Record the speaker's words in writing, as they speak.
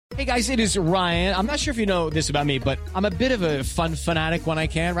Hey guys, it is Ryan. I'm not sure if you know this about me, but I'm a bit of a fun fanatic when I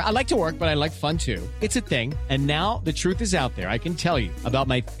can. I like to work, but I like fun too. It's a thing. And now the truth is out there. I can tell you about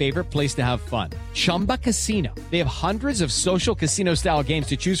my favorite place to have fun. Chumba Casino. They have hundreds of social casino style games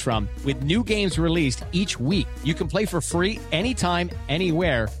to choose from with new games released each week. You can play for free anytime,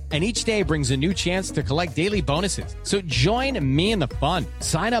 anywhere. And each day brings a new chance to collect daily bonuses. So join me in the fun.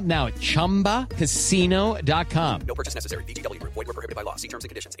 Sign up now at ChumbaCasino.com. No purchase necessary. VGW Group. Void where prohibited by law. See terms and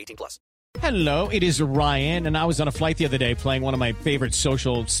conditions. 18+. Hello, it is Ryan, and I was on a flight the other day playing one of my favorite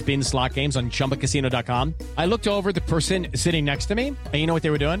social spin slot games on ChumbaCasino.com. I looked over at the person sitting next to me, and you know what they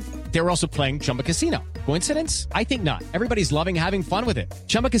were doing? They were also playing Chumba Casino. Coincidence? I think not. Everybody's loving having fun with it.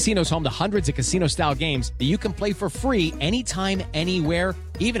 Chumba Casino is home to hundreds of casino-style games that you can play for free anytime, anywhere,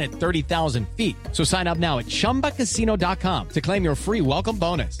 even at 30,000 feet. So sign up now at ChumbaCasino.com to claim your free welcome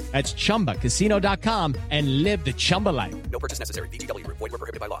bonus. That's ChumbaCasino.com and live the Chumba life. No purchase necessary. VGW Group. Void where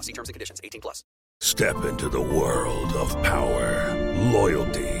prohibited by law. See terms and conditions. 18+. Step into the world of power,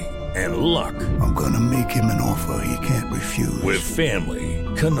 loyalty, and luck. I'm gonna make him an offer he can't refuse. With family,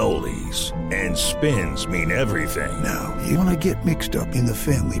 cannolis, and spins mean everything. Now, you wanna get mixed up in the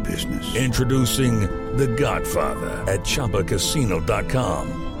family business. Introducing The Godfather at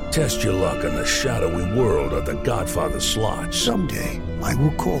ChumbaCasino.com. Test your luck in the shadowy world of The Godfather slot. Someday, I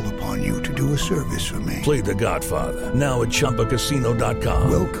will call upon you to do a service for me. Play The Godfather now at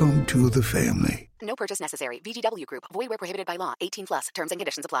ChumbaCasino.com. Welcome to the family. No purchase necessary. VGW Group. Void where prohibited by law. 18+. Terms and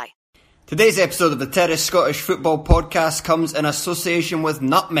conditions apply. Today's episode of the Terrace Scottish Football Podcast comes in association with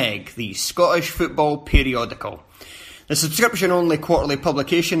Nutmeg, the Scottish football periodical. The subscription-only quarterly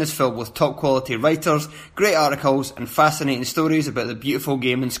publication is filled with top-quality writers, great articles and fascinating stories about the beautiful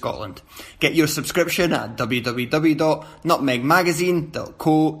game in Scotland. Get your subscription at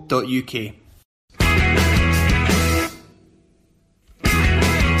www.nutmegmagazine.co.uk.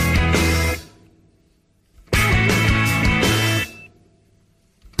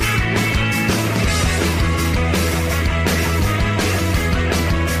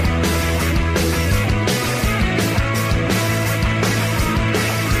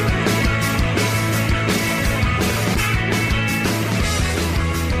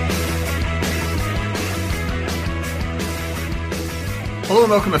 Hello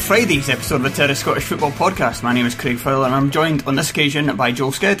and welcome to Friday's episode of the Terrace Scottish Football Podcast. My name is Craig Fowler and I'm joined on this occasion by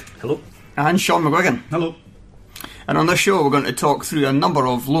Joel Sked. Hello. And Sean McGuigan. Hello. And on this show we're going to talk through a number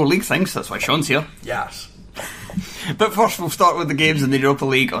of lower league things, that's why Sean's here. Yes. But first we'll start with the games in the Europa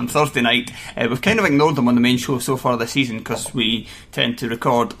League on Thursday night. We've kind of ignored them on the main show so far this season because we tend to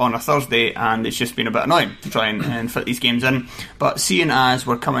record on a Thursday and it's just been a bit annoying to try and fit these games in. But seeing as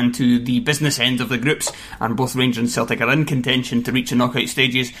we're coming to the business end of the groups and both Rangers and Celtic are in contention to reach the knockout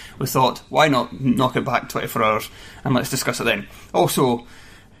stages, we thought why not knock it back 24 hours and let's discuss it then. Also,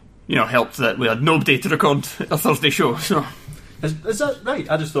 you know, helped that we had nobody to record a Thursday show. So Is that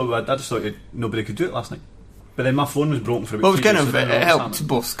right? I just thought nobody could do it last night. But then my phone was broken for about well, it was 3 kind days, of, so it helped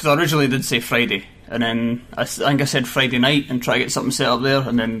both, because I originally did say Friday, and then I think I said Friday night and try to get something set up there,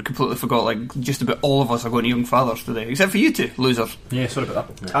 and then completely forgot, like, just about all of us are going to Young Fathers today, except for you two, losers. Yeah, sorry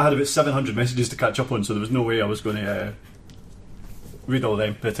about that. I had about 700 messages to catch up on, so there was no way I was going to read all of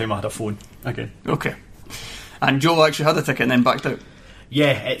them by the time I had a phone again. Okay. And Joel actually had a ticket and then backed out.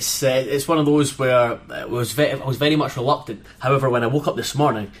 Yeah, it's one of those where I was very much reluctant. However, when I woke up this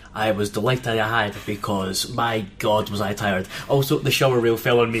morning, I was delighted I had, because my God was I tired. Also, the shower rail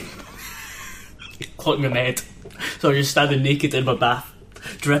fell on me, clocked me in the head. So I was just standing naked in my bath,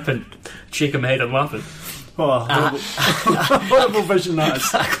 dripping, shaking my head and laughing. Oh, horrible vision that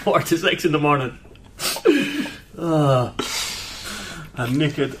is. At 4:46 in the morning. A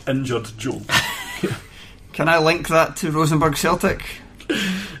naked, injured Joe. Can I link that to Rosenborg Celtic?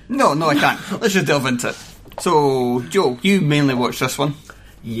 No, I can't. Let's just delve into it. So, Joe, you mainly watched this one.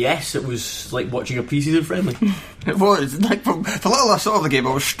 Yes, it was like watching a pre-season friendly. It was. Like, for the little I saw of the game,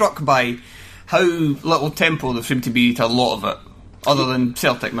 I was struck by how little tempo there seemed to be to a lot of it. Other than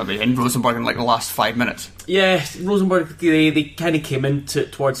Celtic, maybe, and Rosenborg in like the last 5 minutes. Yeah, Rosenborg, they kind of came into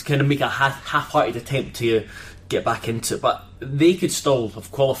it towards kind of make a half-hearted attempt to get back into it, but they could still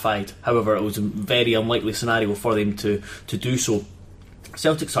have qualified. However, it was a very unlikely scenario for them to do so.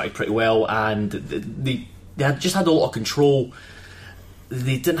 Celtic started pretty well, and they had just had a lot of control.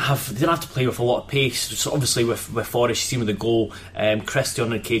 They didn't have to play with a lot of pace. So obviously, with Forest, you see with the goal, Christian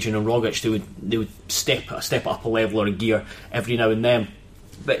on occasion and Rogic, they would step it up a level or a gear every now and then.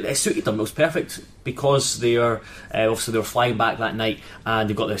 but it suited them. It was perfect because they are obviously they were flying back that night, and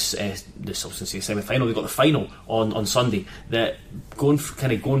they've got this semi-final. They've got the final on Sunday. That going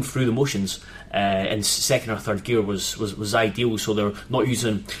through the motions in second or third gear was ideal. So they're not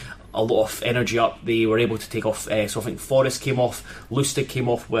using a lot of energy up. They were able to take off. So I think Forrest came off, Lustig came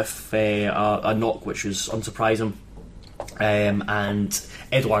off with a knock, which was unsurprising. And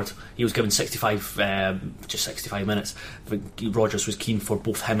Edward, he was given 65 minutes. I think Rogers was keen for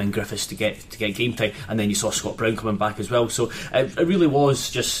both him and Griffiths to get game time, and then you saw Scott Brown coming back as well. So it really was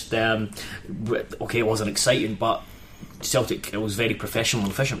just okay. It wasn't exciting, but Celtic, it was very professional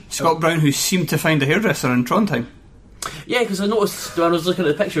and efficient. Scott Brown, who seemed to find a hairdresser in Trondheim. Yeah, because I noticed when I was looking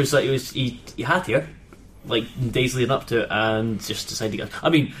at the pictures that he had hair, like days leading up to it, and just decided to go.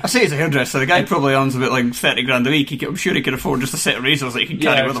 I mean, I say he's a hairdresser. The guy probably earns about like 30 grand a week. I'm sure he could afford just a set of razors that he can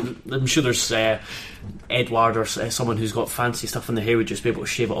carry with him. I'm sure there's Edward or someone who's got fancy stuff in the hair would just be able to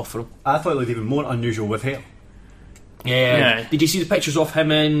shave it off for him. I thought it looked even more unusual with hair. Yeah. Did you see the pictures of him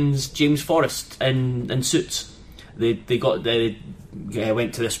and James Forrest in suits? They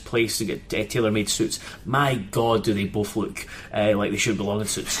went to this place to get tailor-made suits. My God, do they both look like they should belong in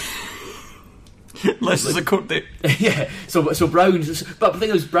suits. Less as a court date. Yeah, so Brown, but the thing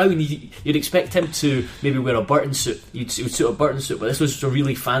is, Brown, you'd expect him to maybe wear a Burton suit. He would suit a Burton suit, but this was just a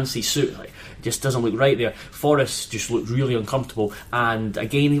really fancy suit. Like, it just doesn't look right there. Forrest just looked really uncomfortable, and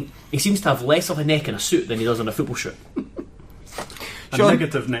again, he seems to have less of a neck in a suit than he does in a football shirt. A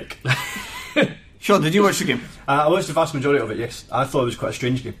negative neck. Sean, did you watch the game? I watched the vast majority of it, yes. I thought it was quite a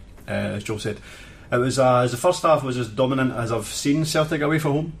strange game, as Joe said. It was as the first half was as dominant as I've seen Celtic away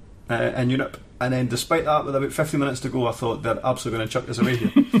from home in Europe, and then despite that, with about 50 minutes to go, I thought they're absolutely going to chuck us away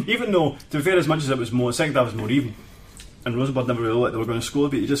here. Even though, to be fair, as much as it was more, the second half was more even, and Rosenborg never really looked they were going to score,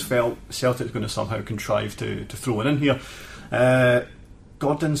 but you just felt Celtic was going to somehow contrive to throw it in here.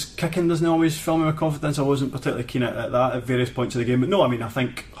 Gordon's kicking doesn't always fill me with confidence. I wasn't particularly keen at that at various points of the game, but no, I mean, I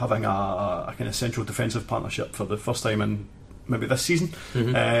think having a kind of central defensive partnership for the first time in maybe this season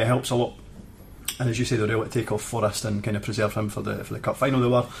helps a lot. And as you say, they were able to take off Forrest and kind of preserve him for the cup final. They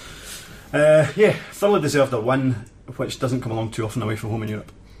were thoroughly deserved a win, which doesn't come along too often away from home in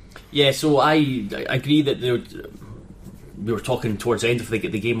Europe. Yeah, so I agree that we were talking towards the end of the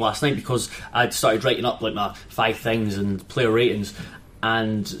game last night, because I'd started writing up like my 5 things and player ratings,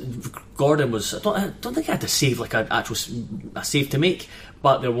 and Gordon was, I don't think I had to save like a save to make,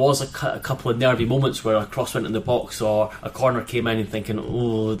 but there was a couple of nervy moments where a cross went in the box or a corner came in and thinking,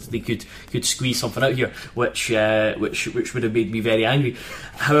 oh, they could squeeze something out here, which would have made me very angry.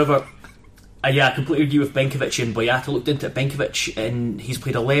 However, I completely agree with Benkovic and Boyata. Looked into it. Benkovic, and he's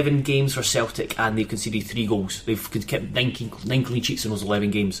played 11 games for Celtic and they've conceded 3 goals. They've kept 9 clean sheets in those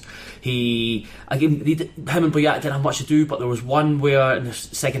 11 games. Him and Boyata didn't have much to do, but there was one where in the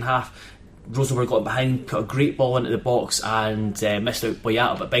second half Rosenborg got behind, put a great ball into the box and missed out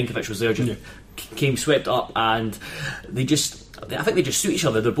Boyata, but Benkovic was there, just came swept up, and I think they just suit each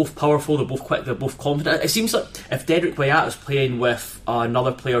other. They're both powerful, they're both quick, they're both confident. It seems like if Dedrick Boyata is playing with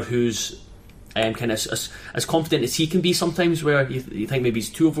another player who's kind of as confident as he can be sometimes, where you think maybe he's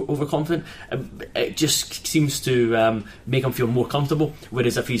too overconfident, it just seems to make him feel more comfortable.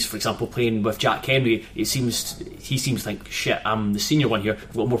 Whereas if he's, for example, playing with Jack Henry, he seems like, shit, I'm the senior one here.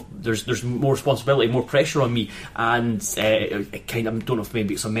 I've got more, there's more responsibility, more pressure on me, and it kind of, I don't know if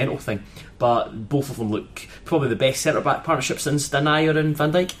maybe it's a mental thing, but both of them look probably the best centre-back partnership since Denier and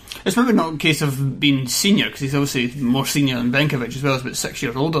Van Dijk. It's probably not a case of being senior, because he's obviously more senior than Benkovic as well. He's about 6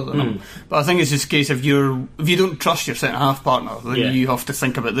 years older than him. But I think it's just a case of if you don't trust your centre-half partner, then you have to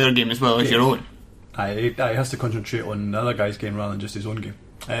think about their game as well as your own. He has to concentrate on the other guy's game rather than just his own game.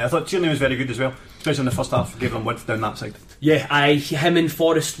 I thought Tierney was very good as well, especially in the first half. Gave them width down that side. Yeah, him and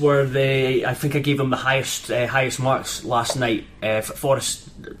Forrest were I think I gave them the highest marks last night. Forrest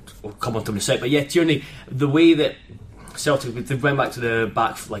will come on to the side, but yeah, Tierney, the way that Celtic, they went back to the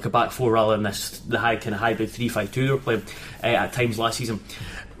back, like a back 4 rather than the hybrid 3-5-2 they were playing at times last season.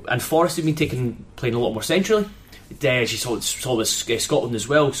 And Forrest had been playing a lot more centrally. As you saw this Scotland as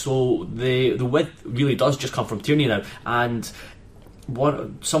well. So the width really does just come from Tierney now. And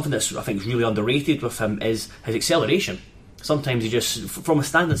something that's I think is really underrated with him is his acceleration. Sometimes he just, from a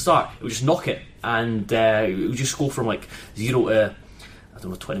standing start, he would just knock it, and it would just go from like 0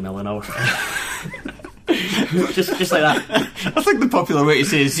 to 20 mile an hour. just like that. I think the popular way to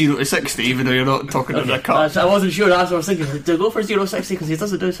say is 0 to 60, even though you're not talking about a car. I wasn't sure. That's what I was thinking. Do I go for 0 to 60 because he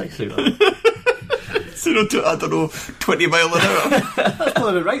doesn't do 60? 0 to, I don't know, 20 mile an hour. That's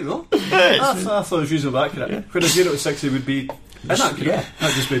probably right though. I thought it was reasonably accurate. Whereas 0 to 60 would be inaccurate.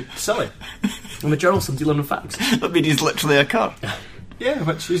 That'd just be silly. I'm a journalist, I'm dealing with facts. That means he's literally a car. Yeah,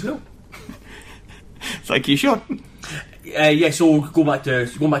 which is no. It's like you should. So going back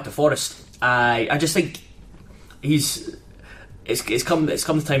to Forrest, I just think it's come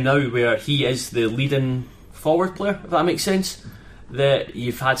the time now where he is the leading forward player, if that makes sense. That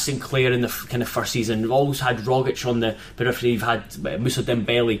you've had Sinclair in the kind of first season, you've always had Rogic on the periphery, you've had Moussa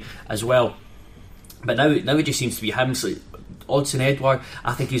Dembele as well, but now it just seems to be him. So Odsonne Edouard,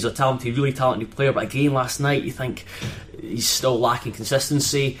 I think he's a really talented player, but again last night you think he's still lacking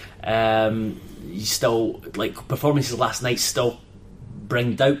consistency. He's still, like, performances last night still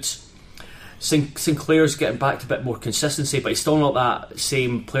bring doubts. Sinclair's getting back to a bit more consistency, but he's still not that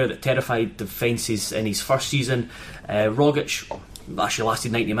same player that terrified defences in his first season. Rogic actually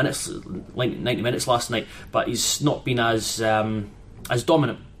lasted 90 minutes last night, but he's not been as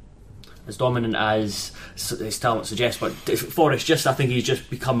dominant as his talent suggests. But Forrest, I think he's just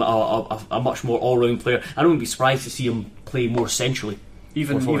become a much more all-round player. I wouldn't be surprised to see him play more centrally.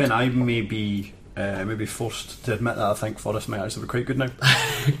 Even I may be forced to admit that I think Forrest might actually be quite good now.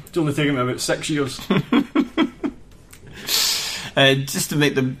 It's only taken me about 6 years. Just to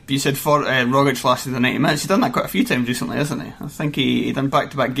make you said Rogic lasted the 90 minutes. He's done that quite a few times recently, hasn't he? I think he done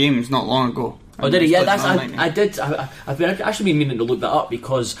back-to-back games not long ago. Oh, did he? Yeah, I've actually been meaning to look that up,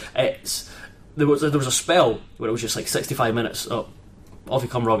 because there was a spell where it was just like 65 minutes. Oh, off he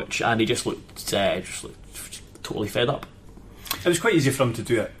come Rogic, and he just looked totally fed up. It was quite easy for him to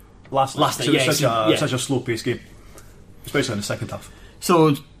do it last night. It was such a slow-paced game, especially in the second half. So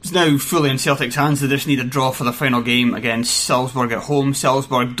it's now fully in Celtic's hands. They just need a draw for the final game against Salzburg at home.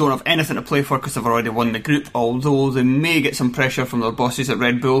 Salzburg don't have anything to play for because they've already won the group, although they may get some pressure from their bosses at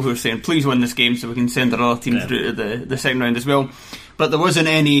Red Bull, who are saying please win this game so we can send our other team through to the second round as well. But there wasn't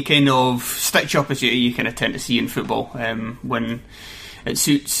any kind of stitch-up as you kind of tend to see in football when it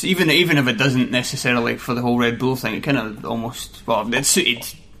suits, even if it doesn't necessarily for the whole Red Bull thing. It kind of almost, well, it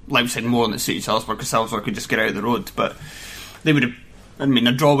suited Leipzig more than it suited Salzburg, because Salzburg could just get out of the road, but they would have, I mean,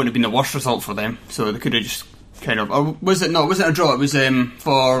 a draw would have been the worst result for them, so they could have just kind of, or was it, no, it wasn't a draw, it was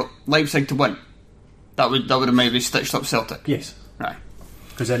for Leipzig to win. That would have maybe stitched up Celtic. Yes. Right.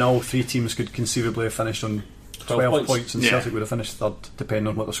 Because then all three teams could conceivably have finished on 12 points, and Celtic would have finished third, depending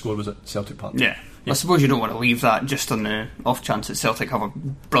on what the score was at Celtic Park. Yeah. I suppose you don't want to leave that just on the off chance that Celtic have a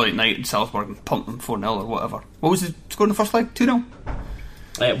brilliant night in Salzburg and pump them 4-0 or whatever. What was the score in the first leg? 2-0?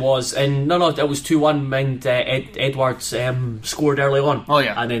 It was, and it was 2-1, and Edwards scored early on. Oh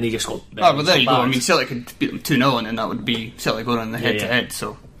yeah, and then they just got. Well, there you go. I mean, Celtic could beat them 2-0, and then that would be Celtic going on the head-to-head.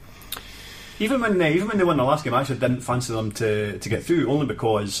 So even when they won the last game, I actually didn't fancy them to get through, only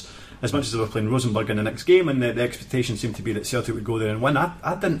because as much as they were playing Rosenborg in the next game, and the expectation seemed to be that Celtic would go there and win,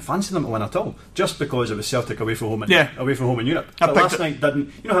 I didn't fancy them to win at all, just because it was Celtic away from home in Europe. But last night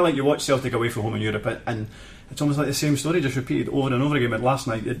didn't. You know how, like, you watch Celtic away from home in Europe and it's almost like the same story just repeated over and over again. But last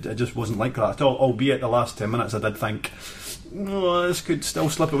night it just wasn't like that at all, albeit the last 10 minutes I did think, oh, this could still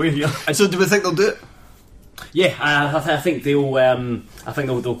slip away here. So do we think they'll do it? Yeah, I think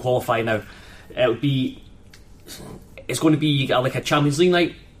they'll qualify now. It's going to be like a Champions League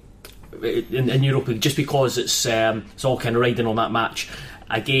night in Europe, just because it's all kind of riding on that match.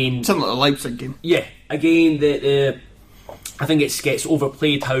 Again, something like the Leipzig game. Yeah, again, I think it gets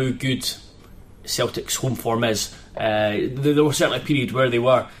overplayed how good Celtic's home form is. There was certainly a period where they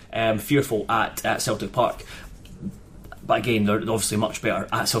were fearful at Celtic Park, but again, they're obviously much better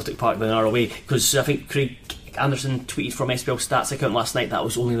at Celtic Park than they are away, because I think Craig Anderson tweeted from SPL Stats account last night that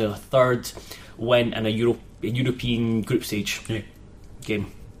was only their third win in a European group stage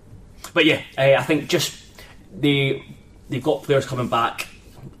game. But yeah, I think just they've got players coming back,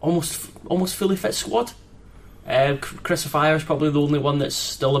 almost fully fit squad. Chris Fire is probably the only one that's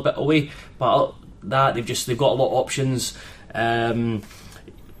still a bit away, but that they've got a lot of options. I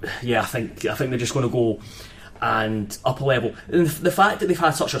think they're just going to go and up a level. And the fact that they've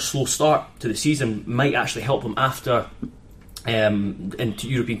had such a slow start to the season might actually help them after into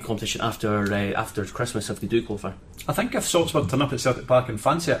European competition after Christmas, if they do qualify. I think if Salzburg turn up at Celtic Park and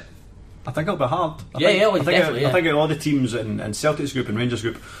fancy it, I think it'll be hard. I think all the teams in Celtic's group and Rangers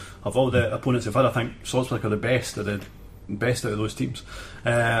group, of all the opponents they've had, I think Salzburg are the best out of those teams.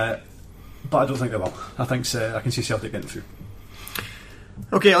 But I don't think they will. I think I can see Celtic getting through.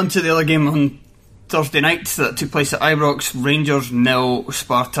 Okay, on to the other game on Thursday night that took place at Ibrox. Rangers 0,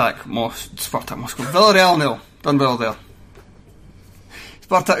 Spartak Moscow. Villarreal 0. Done well there.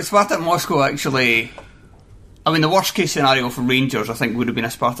 Spartak Moscow actually, I mean, the worst case scenario for Rangers, I think, would have been a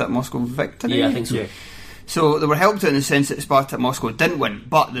Spartak Moscow victory. Yeah, I think so. Yeah. So they were helped out in the sense that Spartak Moscow didn't win,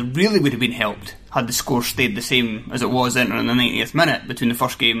 but they really would have been helped had the score stayed the same as it was entering the 90th minute between the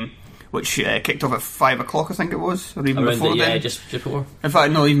first game which kicked off at 5 o'clock, I think it was, or even before then. Yeah, just before. In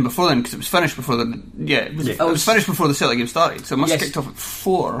fact, no, even before then, because it was finished before the... Yeah, it was finished before the Celtic game started, so it must have kicked off at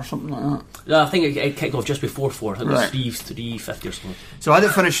 4 or something like that. Yeah, I think it kicked off just before 4. I think it was 3:50 or something. So had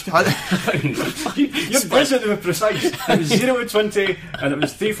it finished... You're present to be precise. It was 0-20 and it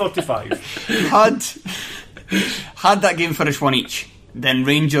was 3:45. Had that game finished 1 each, then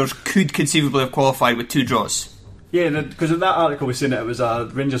Rangers could conceivably have qualified with 2 draws. Yeah, because in that article was saying that it was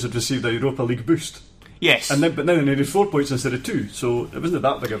Rangers had received a Europa League boost. Yes. But now they needed 4 points instead of 2, so it wasn't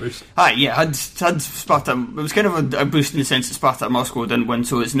that big a boost. Had Sparta... It was kind of a boost in the sense that Sparta Moscow didn't win,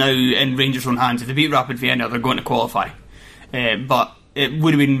 so it's now in Rangers' own hands. If they beat Rapid Vienna, they're going to qualify. But it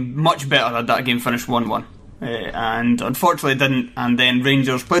would have been much better had that game finished 1-1. And unfortunately it didn't, and then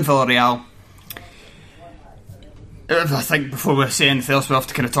Rangers played Villarreal. I think before we say anything else, we have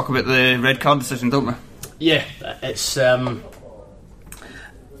to kind of talk about the red card decision, don't we? Yeah, it's it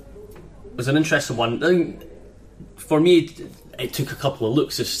was an interesting one. I think for me, it took a couple of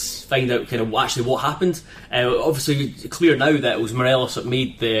looks to find out kind of actually what happened. Obviously, it's clear now that it was Morelos that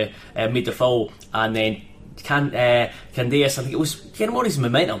made the foul, and then Candeias, I think it was kind of more his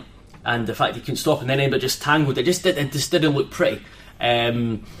momentum and the fact he couldn't stop, and then ended up just tangled. It just didn't look pretty,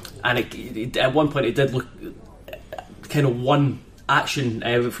 and at one point it did look kind of one action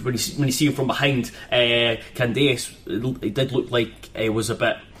when you see him from behind. Candeias, it did look like it was a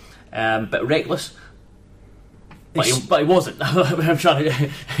bit reckless, but he wasn't. I'm trying to.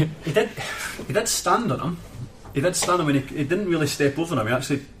 He did stand on him. He did stand on him. He didn't really step over him. He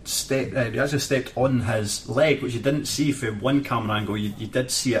actually stepped on his leg, which you didn't see from one camera angle. You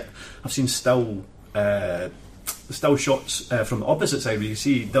did see it. I've seen still shots from the opposite side where you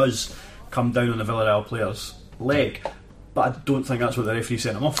see he does come down on the Villarreal player's leg, but I don't think that's what the referee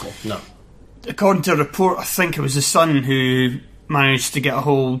sent him off for. No. According to a report, I think it was the Sun who managed to get a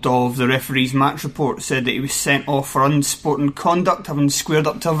hold of the referee's match report, said that he was sent off for unsporting conduct, having squared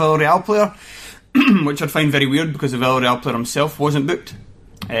up to a Villarreal player, which I'd find very weird because the Villarreal player himself wasn't booked.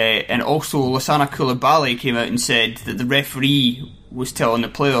 And also Lassana Coulibaly came out and said that the referee was telling the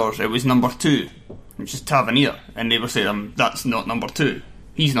players it was number 2, which is Tavernier, and they were saying that's not number 2,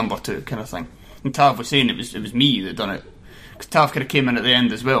 he's number 2, kind of thing. And Tav was saying it was me that done it, because Tav kind of came in at the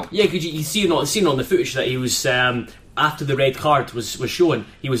end as well. Yeah, because you see on the footage that he was after the red card was shown,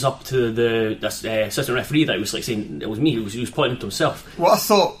 he was up to the assistant referee that he was like saying it was me. He was pointing to himself. What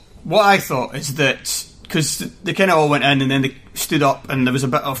I thought is that because they kind of all went in and then they stood up and there was a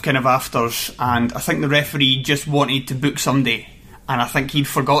bit of kind of afters, and I think the referee just wanted to book somebody, and I think he'd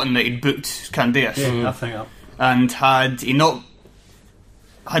forgotten that he'd booked Candeias. Yeah, I think that. And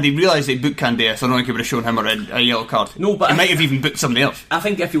had he realised he'd booked Candeias, I don't think he would have shown him a yellow card. No, but he might have even booked somebody else. I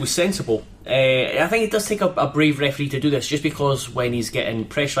think if he was sensible, I think it does take a brave referee to do this, just because when he's getting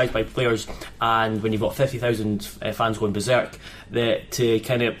pressurised by players and when you've got 50,000 fans going berserk, that to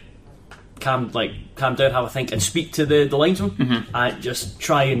kind of calm down, have a think, and speak to the linesman and just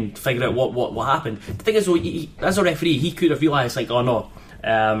try and figure out what happened. The thing is, though, as a referee, he could have realised, like, oh no,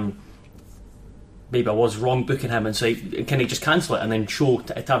 maybe I was wrong booking him, and so can he just cancel it and then show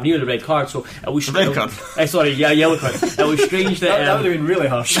Tavernier the red card? So it was red card. Yellow card. It was strange that that would have been really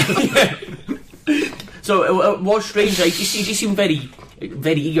harsh. So it was strange. He just seemed very,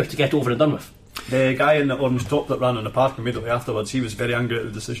 very eager to get over and done with. The guy in the orange top that ran in the park immediately afterwards, he was very angry at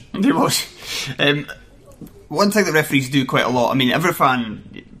the decision. He was. One thing that referees do quite a lot, I mean, every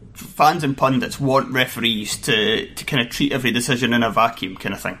fans and pundits want referees to kind of treat every decision in a vacuum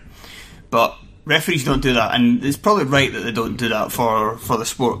kind of thing, but referees don't do that, and it's probably right that they don't do that for the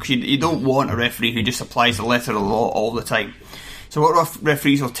sport, because you don't want a referee who just applies the letter of the law all the time. So what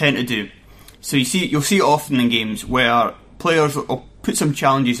referees will tend to do, so you'll see it often in games where players will put some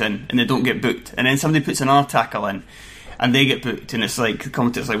challenges in and they don't get booked, and then somebody puts another tackle in and they get booked, and it's like the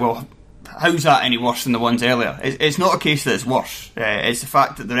commentator's like, well, how's that any worse than the ones earlier? It's not a case that it's worse. It's the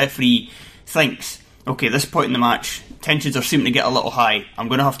fact that the referee thinks, okay, this point in the match, tensions are seeming to get a little high, I'm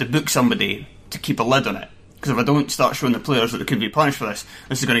going to have to book somebody to keep a lid on it, because if I don't start showing the players that they could be punished for this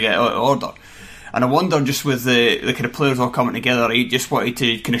is going to get out of order. And I wonder, just with the kind of players all coming together, he just wanted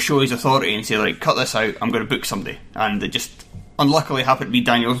to kind of show his authority and say, like, cut this out, I'm going to book somebody. And it just unluckily happened to be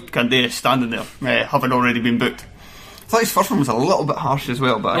Daniel Candeias standing there, having already been booked. I thought his first one was a little bit harsh as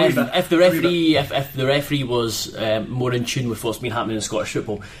well, but if the referee was more in tune with what's been happening in Scottish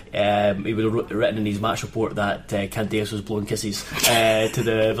football, he would have written in his match report that Candeias was blowing kisses to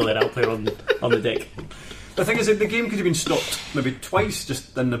the Villarreal player on the deck. The thing is that the game could have been stopped maybe twice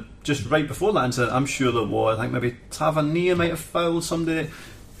just right before that incident. I'm sure there was. I think maybe Tavernier might have fouled somebody.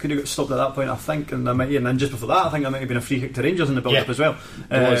 could have got stopped at that point, I think, and then just before that, I think there might have been a free kick to Rangers in the build-up as well.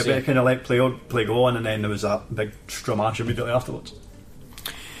 But it kind of let play go on, and then there was that big stramash immediately afterwards.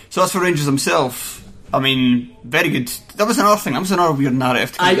 So as for Rangers themselves, I mean, very good. That was another thing. That was another weird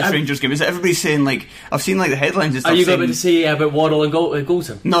narrative to this Rangers game. Is that everybody's saying, like, I've seen like the headlines and stuff. Are you saying, going to say about Waddle and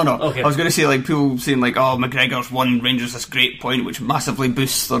Goulton? No. Okay. I was going to say, like, people saying, like, oh, McGregor's won Rangers this great point, which massively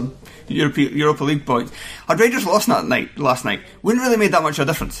boosts their Europa League points. Had Rangers lost last night, wouldn't really made that much of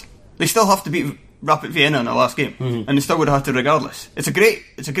a difference. They still have to beat Rapid Vienna in the last game, and they still would have had to regardless. It's a great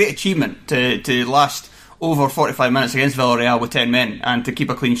achievement to last over 45 minutes against Villarreal with 10 men and to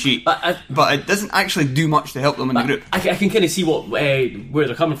keep a clean sheet, but it doesn't actually do much to help them in the group. I can kind of see where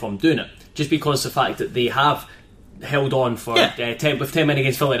they're coming from doing it, just because the fact that they have held on for 10 men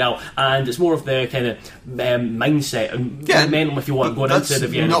against Villarreal, and it's more of the kind of mindset and momentum, if you want, going into the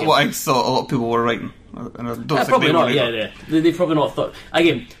Vienna not game. what I thought a lot of people were writing, and I don't think probably they not. were either. They probably not thought.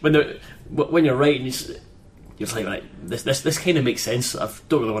 Again, when you're writing, you're like, right, this kind of makes sense. I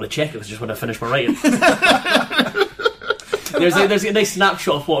don't really want to check it, I just want to finish my writing. There's a nice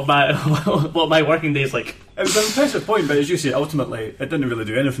snapshot of what my working day is like. It was an impressive point, but as you say, ultimately it didn't really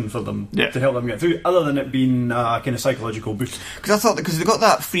do anything for them to help them get through, other than it being a kind of psychological boost. Because I thought because they got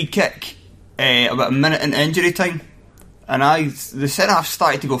that free kick about a minute into injury time, and the centre-half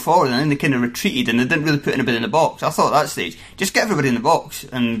started to go forward, and then they kind of retreated, and they didn't really put anybody in the box. I thought at that stage, just get everybody in the box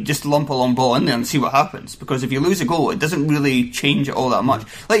and just lump a long ball in there and see what happens. Because if you lose a goal, it doesn't really change it all that much.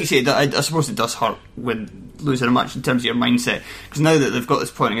 Like you say, I suppose it does hurt with losing a match in terms of your mindset. Because now that they've got this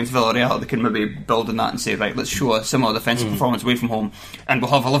point against Villarreal, they can maybe build on that and say, right, let's show a similar defensive performance away from home, and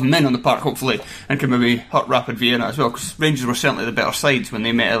we'll have 11 men on the park, hopefully, and can maybe hurt Rapid Vienna as well. Because Rangers were certainly the better sides when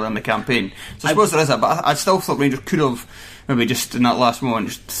they met earlier in the campaign. So I suppose there is that, but I still thought Rangers could have maybe just in that last moment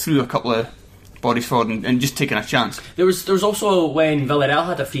just threw a couple of bodies forward and just taken a chance. There was also when Villarreal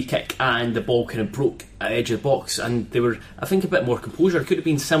had a free kick and the ball kind of broke at the edge of the box, and they were, I think, a bit more composure. It could have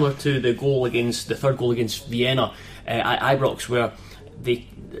been similar to the third goal against Vienna at Ibrox, where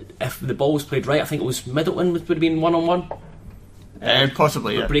if the ball was played right, I think it was Middleton would have been 1-on-1.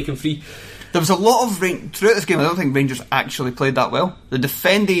 Possibly, yeah. Breaking free. There was a lot of throughout this game. I don't think Rangers actually played that well. They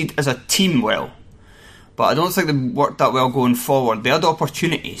defended as a team well, but I don't think they worked that well going forward. They had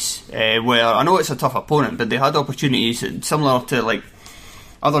opportunities where, I know it's a tough opponent, but they had opportunities similar to like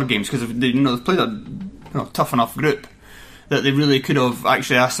other games, because they've played a tough enough group that they really could have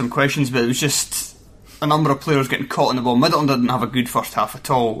actually asked some questions, but it was just a number of players getting caught in the ball. Middleton didn't have a good first half at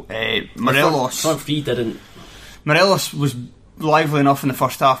all. Morelos was lively enough in the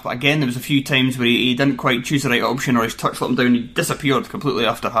first half, but again there was a few times where he didn't quite choose the right option, or his touch let him down. He disappeared completely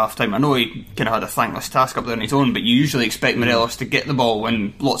after half time. I know he kind of had a thankless task up there on his own, but you usually expect Morelos to get the ball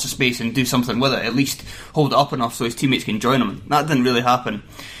in lots of space and do something with it, at least hold it up enough so his teammates can join him. That didn't really happen,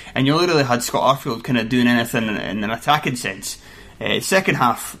 and you only really had Scott Arfield kind of doing anything in an attacking sense. Second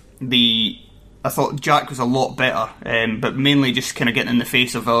half, I thought Jack was a lot better, but mainly just kind of getting in the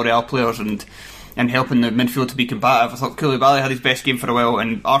face of Villarreal players and helping the midfield to be combative. I thought Koulibaly had his best game for a while,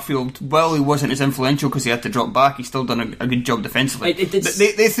 and Arfield, while he wasn't as influential because he had to drop back, he's still done a good job defensively.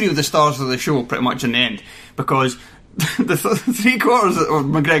 They three were the stars of the show pretty much in the end, because the 3 quarters of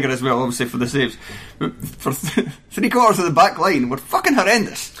McGregor as well, obviously, for the saves, for 3 quarters of the back line were fucking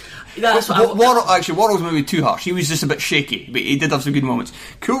horrendous. Worrell was maybe too harsh. He was just a bit shaky, but he did have some good moments.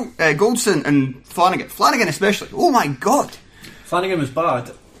 Goldson and Flanagan especially, oh my god, Flanagan was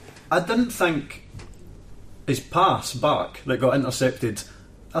bad. I didn't think his pass back that got intercepted,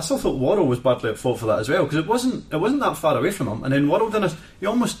 I still thought Worrell was badly at fault for that as well, because it wasn't that far away from him, and then Worrell he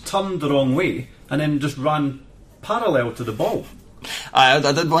almost turned the wrong way and then just ran parallel to the ball. I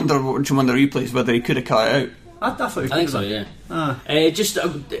did wonder watching one of the replays whether he could have cut it out. I think so, yeah. Just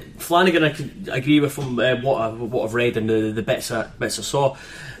Flanagan, I could agree with from what I've read and the bits I saw.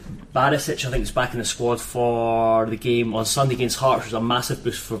 Barisic, I think, is back in the squad for the game on Sunday against Hearts, which was a massive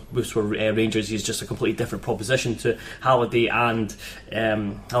boost for Rangers. He's just a completely different proposition to Halliday and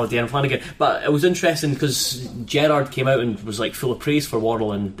Flanagan. But it was interesting because Gerrard came out and was like full of praise for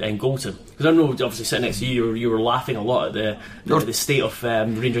Worrell and Goulton. Because I know, obviously, sitting next to you were laughing a lot at the state of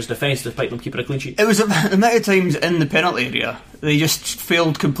Rangers' defence, despite them keeping a clean sheet. It was the amount of times in the penalty area they just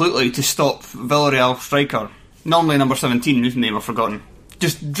failed completely to stop Villarreal striker, normally number 17, whose name I've forgotten,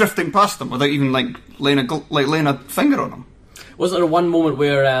 just drifting past them without even laying a finger on them. Wasn't there one moment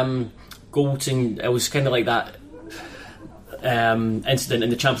where Goulton, it was kind of like that incident in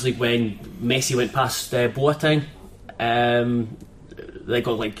the Champions League when Messi went past Boateng? They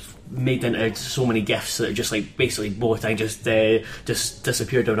got made into so many gifts that basically Boateng just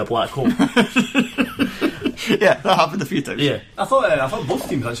disappeared down a black hole. Yeah, that happened a few times. Yeah. I thought both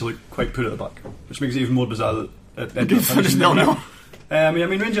teams actually looked quite poor at the back, which makes it even more bizarre that it Finished 0-0. I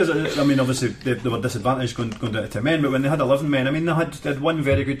mean, Rangers. Obviously they were disadvantaged going down to 10 men, but when they had 11 men, I mean, they had one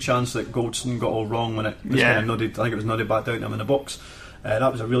very good chance that Goldson got all wrong when it was kind of nodded. I think it was nodded back down to him in the box.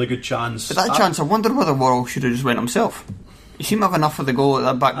 That was a really good chance. But that chance, I wonder whether Worrell should have just went himself. He seemed to have enough of the goal at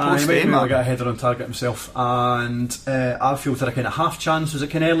that back post. He might got a header on target himself, and Arfield had a kind of half chance. Was it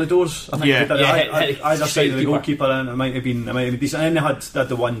kind of early doors? I think either side of the goalkeeper, and it might have been decent. And then they had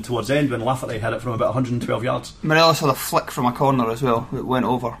the one towards the end when Lafferty hit it from about 112 yards. Morelos had a flick from a corner as well that went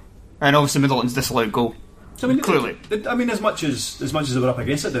over, and obviously Middleton's disallowed goal. So, I mean, clearly, as much as they were up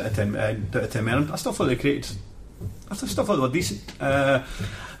against it at 10 men, I still thought they created. I still thought they were decent. I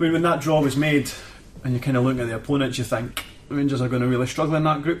mean, when that draw was made, and you're kind of looking at the opponents, you think Rangers are going to really struggle in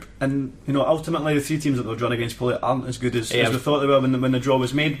that group, and ultimately the three teams that they'll drawn against probably aren't as good as we thought they were when the draw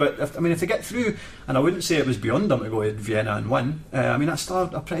was made. But if they get through, and I wouldn't say it was beyond them to go to Vienna and win, that's still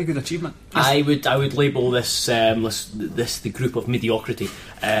a pretty good achievement. I would label this the group of mediocrity.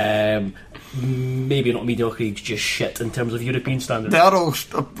 Maybe not mediocrity, just shit in terms of European standards. They are all,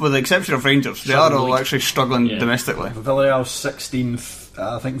 with the exception of Rangers, they are all actually struggling domestically. Villarreal 16th.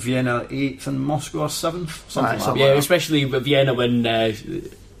 I think Vienna 8th and Moscow are 7th. Something like that. Yeah, especially with Vienna when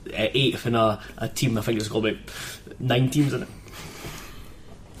 8th in a team. I think it's got about 9 teams in it.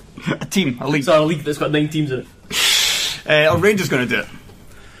 A league. So a league that's got 9 teams in it. Are Rangers going to do it?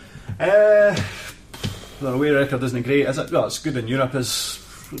 Their away record isn't great, is it? Well, it's good in Europe.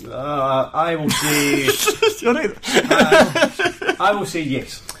 I will say. I will say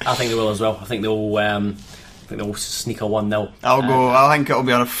yes. I think they will as well. I think they'll sneak a 1-0. I think it'll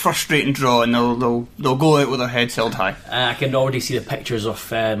be a frustrating draw, and they'll go out with their heads held high. I can already see the pictures of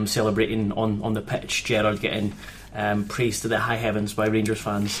celebrating on the pitch. Gerrard getting praised to the high heavens by Rangers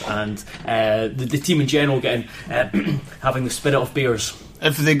fans, and the team in general getting having the spirit of bears.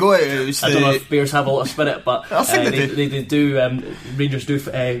 If they go out, I don't know if bears have a lot of spirit, but I think they do. Rangers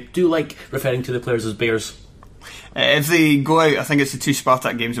do like referring to the players as bears. If they go out, I think it's the 2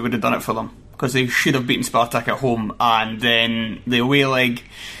 Spartak games that would have done it for them, because they should have beaten Spartak at home, and then the away leg.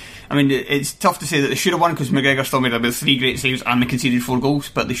 I mean, it's tough to say that they should have won, because McGregor still made about 3 great saves and they conceded 4 goals,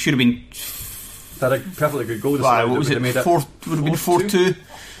 but they should have been. They had a perfectly good goal. What was it? Would have been 4-2,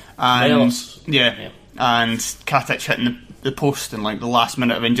 and and Katic hitting the post in the last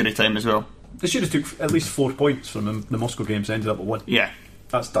minute of injury time as well. They should have took at least 4 points from the Moscow games. Ended up at 1. Yeah,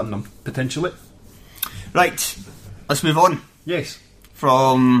 that's done them potentially. Right, let's move on. Yes,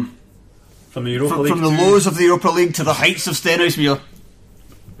 from the Europa League, from the lows of the Europa League to the heights of Stenhousemuir.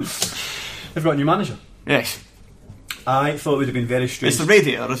 They've got a new manager. Yes, I thought it would have been very strange. It's the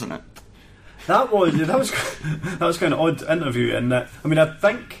Radiator, isn't it? That was kind of odd interview, and I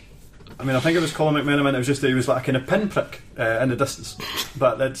think it was Colin McMenamin. It was like a kind of pinprick in the distance,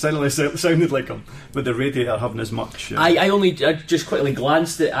 but it certainly sounded like him with the Radiator having as much. I just quickly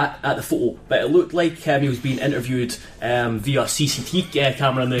glanced at the photo, but it looked like he was being interviewed via CCTV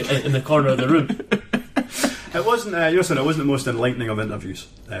camera in the corner of the room. It wasn't. It wasn't the most enlightening of interviews.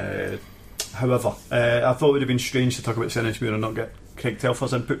 However, I thought it would have been strange to talk about Stenhousemuir and not get Craig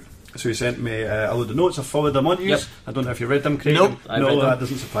Telfer's input. So he sent me a load of notes. I forwarded them on to you. Yep. I don't know if you read them, Craig. Nope. No, that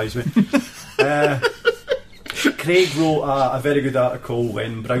doesn't surprise me. Craig wrote a very good article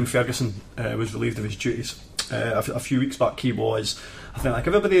when Brown Ferguson was relieved of his duties. A few weeks back, I think like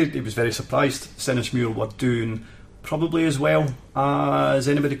everybody, he was very surprised Stenhousemuir were doing probably as well as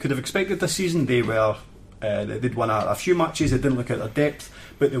anybody could have expected this season. They'd won a few matches, they didn't look at their depth,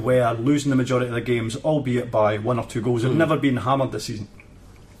 but they were losing the majority of the games, albeit by 1 or 2 goals. They've never been hammered this season.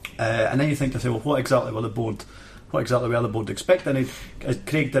 And then you think to say, well, what exactly were the board expecting? And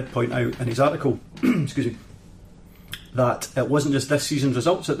Craig did point out in his article, excuse me, that it wasn't just this season's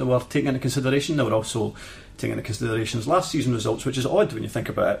results that they were taking into consideration, they were also taking into consideration last season's results, which is odd when you think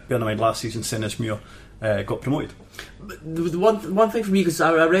about it. Bear in mind, last season Stenhousemuir got promoted. The one thing for me, because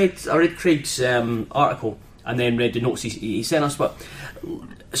I read Craig's article and then read the notes he sent us, but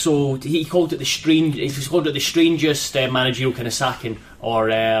so he called it the strangest managerial kind of sacking or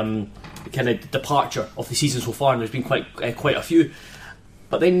kind of departure of the season so far, and there's been quite a few.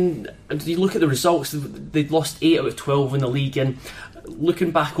 But then you look at the results; they'd lost 8 out of 12 in the league, and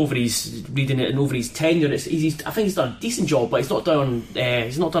looking back over his tenure, I think he's done a decent job, but he's not done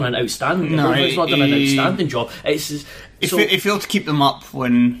an outstanding. He's not done an outstanding job. He failed to keep them up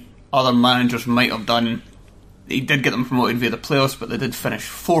when other managers might have done. He did get them promoted via the playoffs, but they did finish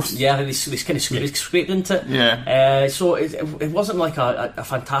 4th. Yeah, they kind of scraped into it. Yeah. So it wasn't like a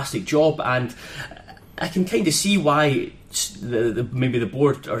fantastic job, and I can kind of see why maybe the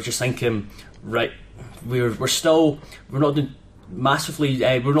board are just thinking, right, we're not doing massively.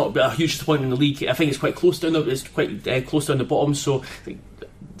 We're not a huge disappointment in the league. I think it's quite close down. It's quite close down the bottom. So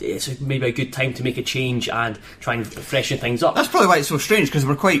it's maybe a good time to make a change and try and freshen things up. That's probably why it's so strange, because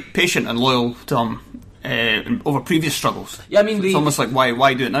we're quite patient and loyal to over previous struggles. Yeah, I mean, it's almost like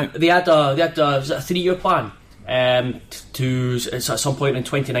why do it now? They had a 3-year plan. To at some point in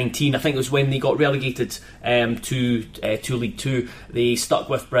 2019, I think it was when they got relegated to League Two. They stuck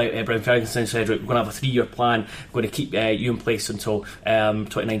with Brown Ferguson and said, right, we're going to have a 3-year plan, we're going to keep you in place until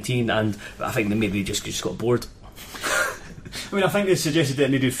 2019, and I think they maybe just got bored. I mean, I think they suggested that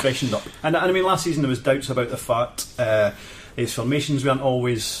it needed freshened up, and I mean, last season there was doubts about the fact his formations weren't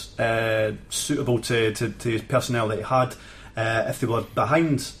always suitable to his personnel that he had. If they were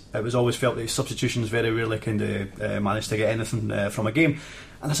behind, it was always felt that his substitutions very rarely kind of managed to get anything from a game.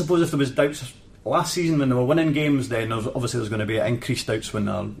 And I suppose if there was doubts last season when they were winning games, then there's going to be increased doubts when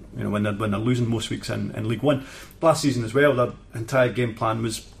they're losing most weeks in League One. Last season as well, their entire game plan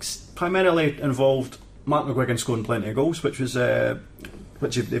was primarily involved Mark McGuigan scoring plenty of goals, which they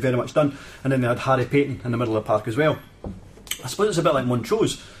very much done, and then they had Harry Payton in the middle of the park as well. I suppose it's a bit like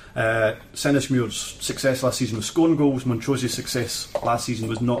Montrose. Senismuir's success last season was scoring goals. Montrose's success last season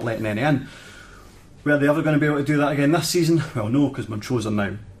was not letting any in. Were they ever going to be able to do that again this season? Well, no, because Montrose are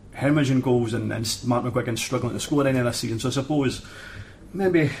now hemorrhaging goals, and Mark McGuigan's struggling to score any this season. So I suppose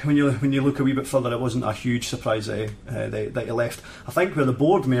maybe when you look a wee bit further, it wasn't a huge surprise that he left. I think where the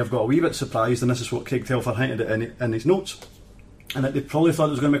board may have got a wee bit surprised, and this is what Craig Telfer hinted at in his notes, and that they probably thought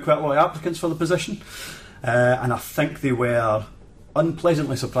there was going to be quite a lot of applicants for the position, and I think they were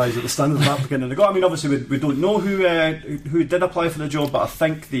unpleasantly surprised at the standard of applicant they got. I mean, obviously we don't know who did apply for the job, but I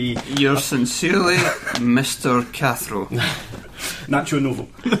think Yours sincerely, Mr. Cathro. Nacho Novo.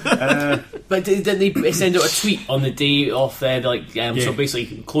 But didn't they send out a tweet on the day of so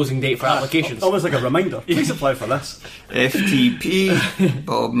basically closing date for applications? Almost like a reminder. Please apply for this. FTP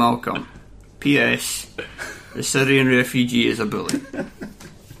Bob Malcolm. P.S. The Syrian refugee is a bully.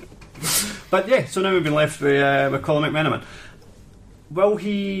 But yeah, so now we've been left with Colin McMenamin. Will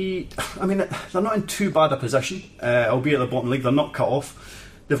he... I mean, they're not in too bad a position, albeit at the bottom league. They're not cut off.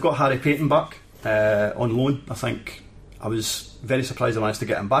 They've got Harry Payton back on loan. I think I was very surprised they managed to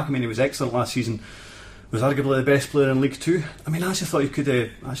get him back. I mean, he was excellent last season. Was arguably the best player in League Two. I mean, I actually thought he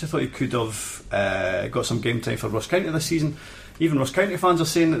could have got some game time for Ross County this season. Even Ross County fans are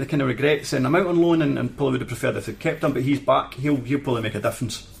saying that they kind of regret sending him out on loan and probably would have preferred if they'd kept him, but he's back. He'll probably make a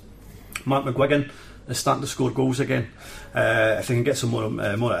difference. Mark McGuigan is starting to score goals again. If they can get some more out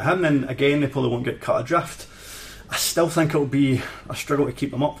of him, then again they probably won't get cut adrift. I still think it'll be a struggle to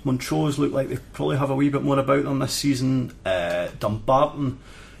keep them up. Montrose look like they probably have a wee bit more about them this season. Dumbarton,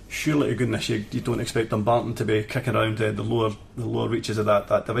 surely to goodness you don't expect Dumbarton to be kicking around the lower reaches of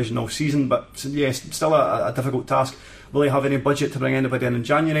that division all season, but yes, still a difficult task. Will they have any budget to bring anybody in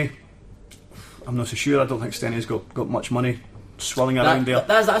January? I'm not so sure. I don't think Stenny's got much money swirling around there.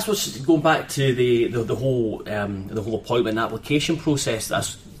 That's what's going back to the whole appointment and application process.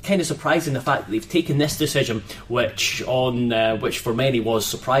 That's kind of surprising, the fact that they've taken this decision, which for many was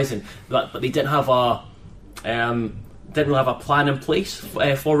surprising, but they didn't have a plan in place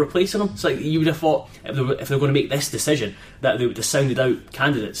for replacing them. So you would have thought if they were going to make this decision that they would have sounded out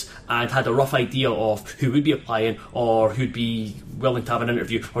candidates and had a rough idea of who would be applying or who'd be willing to have an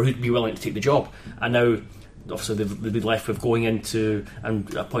interview or who'd be willing to take the job. And now obviously they've been left with going into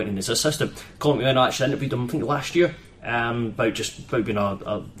and appointing his assistant. Colin McMenamin actually interviewed him, I think, last year about being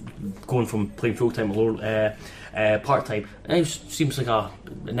going from playing full time to part time. And he seems like a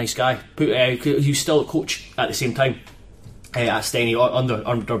nice guy. He was still a coach at the same time at Steny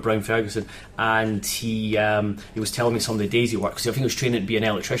under Brown Ferguson, and he was telling me some of the days he worked, because I think he was training to be an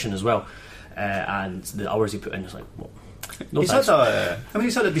electrician as well, and the hours he put in was like, well, no, he's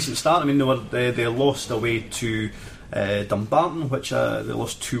had a decent start. I mean, they lost away to Dumbarton, which they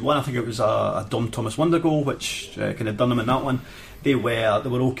lost 2-1. I think it was a Dom Thomas wonder goal, which kind of done them in that one. They were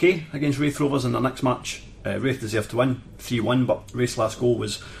okay against Raith Rovers in their next match. Raith deserved to win 3-1, but Raith's last goal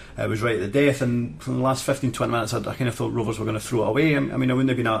was right at the death, and from the last 15-20 minutes I kind of thought Rovers were going to throw it away. I mean, it wouldn't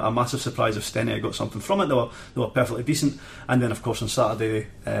have been a massive surprise if Steny had got something from it. They were perfectly decent, and then of course on Saturday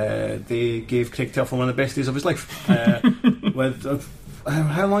they gave Craig Telfer one of the best days of his life.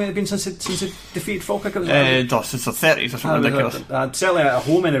 How long had it been since he defeated Falkirk? Since the 30s or something ridiculous. Certainly at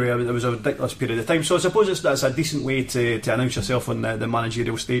home anyway, it was a ridiculous period of time. So I suppose that's a decent way to announce yourself on the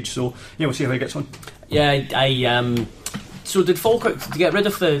managerial stage. So yeah, we'll see how he gets on. Yeah, so did Falkirk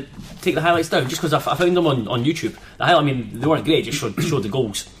take the highlights down? Just because I found them on YouTube. I mean, they weren't great, just showed the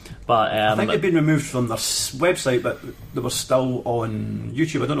goals. But I think they've been removed from their website, but they were still on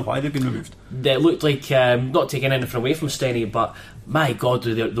YouTube. I don't know why they've been removed. They looked like, not taking anything away from Stenny, but my God,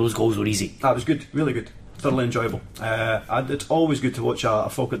 those goals were easy. That was good, really good, thoroughly enjoyable. And it's always good to watch a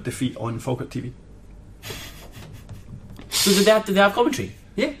Falkirk defeat on Falkirk TV. So did they have commentary?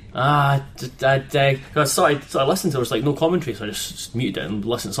 Yeah. I started listening to it, there was like no commentary, so I just muted it and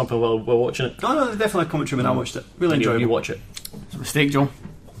listened to something while watching it. No, there's definitely a commentary when I watched it. Really enjoyable. You watch it. It's a mistake, Joe.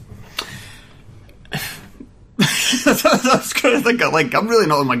 That's kind of thing I'm really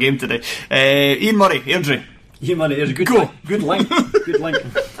not on my game today. Ian Murray, Airdrie. Ian Murray, there's a good link. Good link.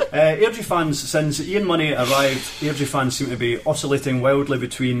 Airdrie fans, since Ian Murray arrived, Airdrie fans seem to be oscillating wildly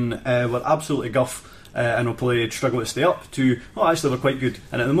between we're absolutely guff and we'll probably struggle to stay up to, actually we're quite good.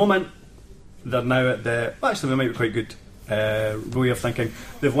 And at the moment, they're now at the, actually we might be quite good way of thinking.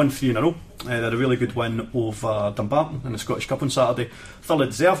 They've won 3 in a row. They had a really good win over Dumbarton in the Scottish Cup on Saturday. Thoroughly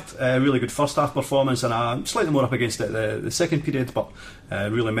deserved. Really good first half performance, and slightly more up against it the second period, but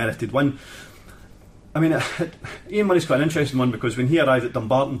really merited win. I mean, Ian Murray's quite an interesting one, because when he arrived at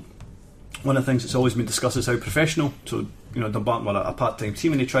Dumbarton, one of the things that's always been discussed is how professional. So, Dumbarton were a part-time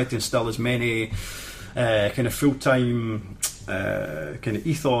team, and he tried to instill as many kind of full-time kind of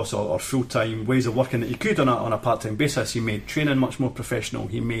ethos or full-time ways of working that he could on a part-time basis. He made training much more professional.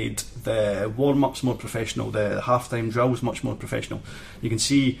 He made the warm-ups more professional, the half-time drills much more professional. You can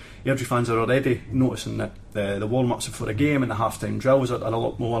see Airdrie fans are already noticing that the warm-ups before a game and the half-time drills are a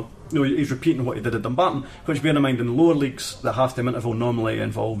lot more. He's repeating what he did at Dumbarton, which, bear in mind, in the lower leagues the half-time interval normally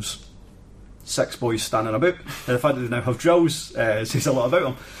involves 6 boys standing about. The fact that they now have drills says a lot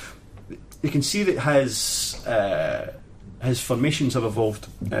about him. You can see that his formations have evolved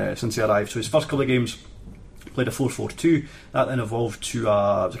since he arrived. So his first couple of games played a 4-4-2. That then evolved to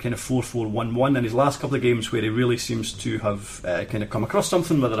a kind of 4-4-1-1. And his last couple of games, where he really seems to have kind of come across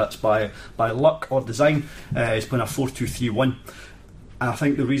something, whether it's by luck or design, he's playing a 4-2-3-1. And I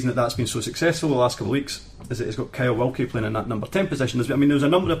think the reason that's been so successful the last couple of weeks is that he's got Kyle Wilkie playing in that number 10 position. I mean, there was a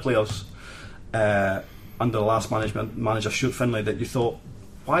number of players under the last manager, Stuart Finlay, that you thought,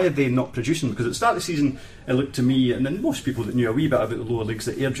 why are they not producing? Because at the start of the season, it looked to me, and then most people that knew a wee bit about the lower leagues,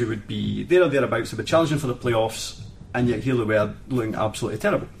 that Airdrie would be there or thereabouts, to be challenging for the playoffs, and yet here they were looking absolutely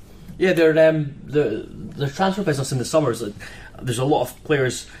terrible. Yeah, the transfer business in the summers, there's a lot of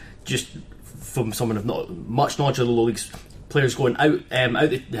players, just from someone of not much knowledge of the lower leagues, players going out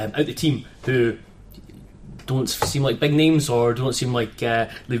the team who don't seem like big names or don't seem like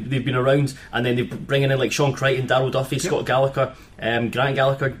they've been around, and then they bring in like Sean Crichton, Darryl Duffy, Scott Gallagher, Grant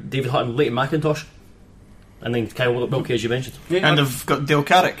Gallagher, David Hutton, Leighton McIntosh, and then Kyle Wilkie, as you mentioned. Yeah, and they've got Dale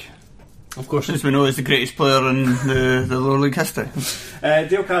Carrick, of course, as we know, is the greatest player in the lower league history.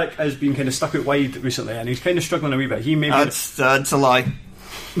 Dale Carrick has been kind of stuck out wide recently, and he's kind of struggling a wee bit. That's a lie.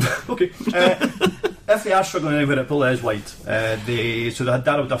 Okay. If they are struggling anywhere, it probably is wide. They had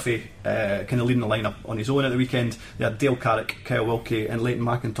Darryl Duffy kind of leading the lineup on his own at the weekend. They had Dale Carrick, Kyle Wilkie and Leighton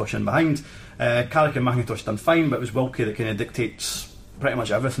McIntosh in behind. Carrick and McIntosh done fine, but it was Wilkie that kind of dictates pretty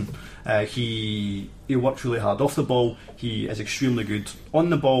much everything. He works really hard off the ball. He is extremely good on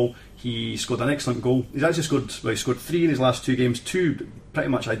the ball. He scored an excellent goal. He's actually scored 3 in his last 2 games, 2 pretty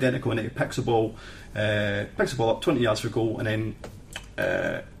much identical, and he picks the ball up 20 yards for goal, and then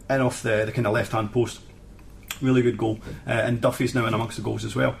in off the kind of left hand post. Really good goal. And Duffy's now in amongst the goals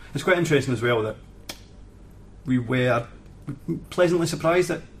as well. It's quite interesting as well that we were pleasantly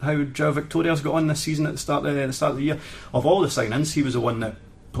surprised at how Joe Victoria's got on this season at the start of the year. Of all the signings, he was the one that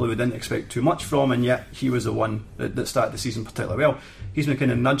probably we didn't expect too much from, and yet he was the one that started the season particularly well. He's been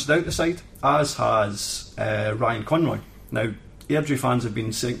kind of nudged out the side, as has Ryan Conroy. Now, Airdrie fans have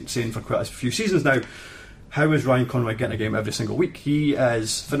been saying for quite a few seasons now, how is Ryan Conroy getting a game every single week? He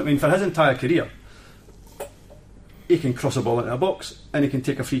is, for his entire career, he can cross a ball into a box and he can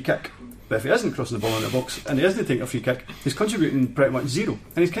take a free kick. But if he isn't crossing the ball into a box and he isn't taking a free kick, he's contributing pretty much zero.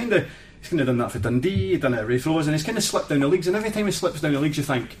 And he's kind of done that for Dundee, done it at Raith Rovers, and he's kind of slipped down the leagues. And every time he slips down the leagues, you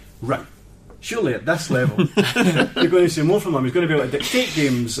think, right, surely at this level you're going to see more from him. He's going to be able to dictate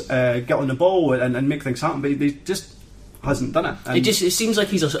games, get on the ball and make things happen. But he just hasn't done it. And it seems like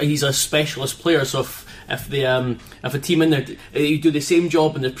he's a specialist player. So if a team in there, you do the same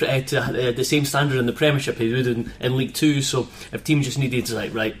job and the same standard in the Premiership he would in League 2. So if teams just needed to,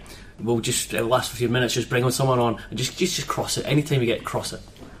 like, right, we'll just last a few minutes, just bring someone on and just cross it. Anytime you get, cross it.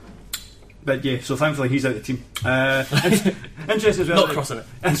 But yeah, so thankfully he's out of the team. Interesting as well. Not crossing it.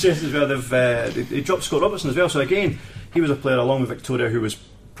 Interesting as well. They dropped Scott Robertson as well. So again, he was a player along with Victoria who was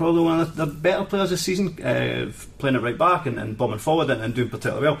probably one of the better players this season, playing it right back and bombing forward and doing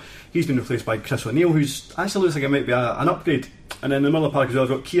particularly well. He's been replaced by Chris O'Neill, who's actually looks like it might be an upgrade. And then in the Miller Park as well, I've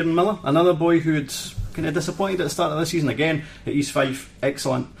got Kieran Miller, another boy who'd kind of disappointed at the start of the season again at East Fife,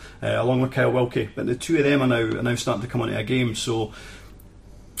 excellent, along with Kyle Wilkie. But the two of them are now starting to come onto a game, so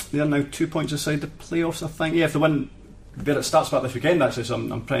they're now 2 points aside the playoffs, I think. Yeah, if they win, it starts back this weekend actually, so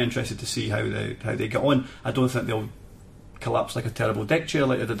I'm pretty interested to see how they get on. I don't think they'll collapse like a terrible deck chair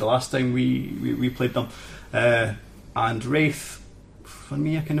like they did the last time we played them. And Wraith, for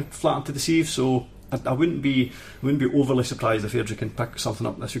me, are kind of flattered to deceive, so I wouldn't be overly surprised if Airdrie can pick something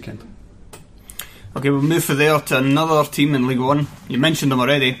up this weekend. Okay, we'll move from there to another team in League One. You mentioned them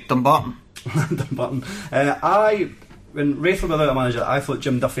already, Dumbarton. Dumbarton. When Wraith were without a manager, I thought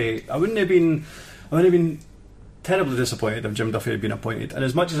Jim Duffy. I wouldn't have been terribly disappointed if Jim Duffy had been appointed. And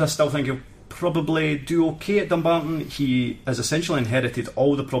as much as I still think he'll probably do okay at Dumbarton, he has essentially inherited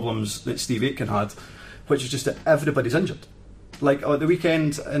all the problems that Steve Aitken had, which is just that everybody's injured. Like at the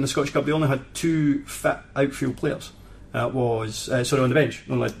weekend in the Scottish Cup, they only had 2 fit outfield players. On the bench.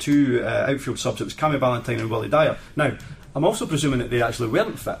 Only had 2 outfield subs. It was Cammy Ballantyne and Willie Dyer. Now, I'm also presuming that they actually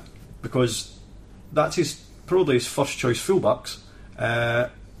weren't fit, because that's probably his first choice fullbacks, and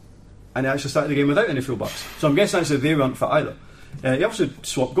he actually started the game without any fullbacks. So I'm guessing actually they weren't fit either. He also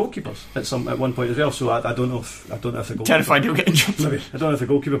swapped goalkeepers at one point as well. So I don't know if the goalkeeper, terrified he'll get injured. Maybe. I don't know if the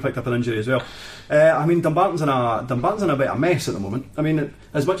goalkeeper picked up an injury as well. I mean, Dumbarton's in a bit of a mess at the moment. I mean,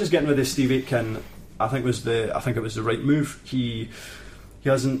 as much as getting rid of Steve Aitken, I think it was the right move. He's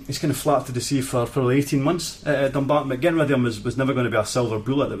kind of flat to deceive for probably 18 months at Dumbarton, but getting rid of him was never going to be a silver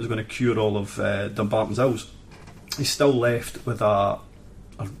bullet that was going to cure all of Dumbarton's ills. He's still left with a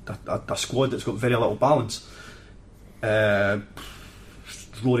squad that's got very little balance.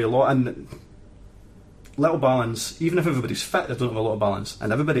 Rory Lawton, and little balance. Even if everybody's fit, they don't have a lot of balance,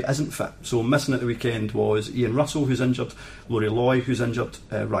 and everybody isn't fit. So missing at the weekend was Ian Russell, who's injured, Laurie Loy, who's injured,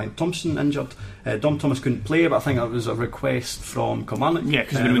 Ryan Thompson injured. Dom Thomas couldn't play, but I think that was a request from Kilmarnock. Yeah,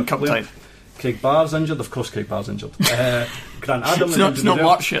 because we've been cup tied. Craig Barr's injured. Of course, Craig Barr's injured. Grant Adam it's not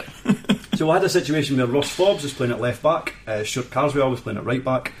March yet. So we had a situation where Ross Forbes was playing at left back, Stuart Carswell was playing at right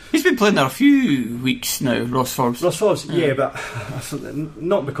back. He's been playing there a few weeks now, Ross Forbes. Yeah, but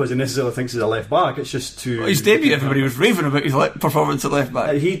not because he necessarily thinks he's a left back. It's just to his debut. Everybody was raving about his performance at left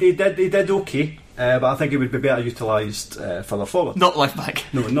back. He did okay, but I think he would be better utilised further forward. Not left back.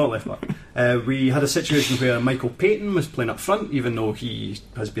 No, not left back. We had a situation where Michael Payton was playing up front, even though he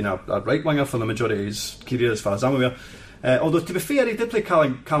has been a right winger for the majority of his career, as far as I'm aware. Although, to be fair, he did play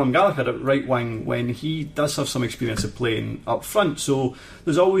Callum Gallagher at right wing when he does have some experience of playing up front. So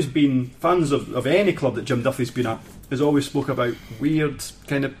there's always been fans of any club that Jim Duffy's been at. There's always spoke about weird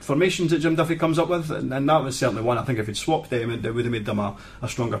kind of formations that Jim Duffy comes up with, and that was certainly one. I think if he'd swapped them, it would have made them a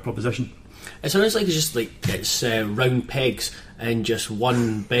stronger proposition. It sounds like it's round pegs and just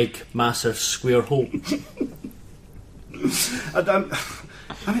one big massive square hole. I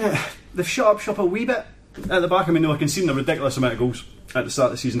mean, they've shut up shop a wee bit at the back. I mean, I can see a ridiculous amount of goals at the start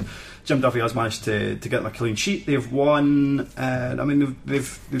of the season. Jim Duffy has managed to get them a clean sheet. They've won. They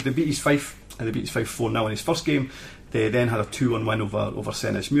beat East Fife, and they beat East Fife 4-0 in his first game. They then had a 2-1 win over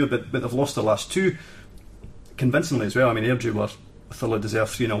Sennismuir, but they've lost their last 2 convincingly as well. I mean, Airdrie were thoroughly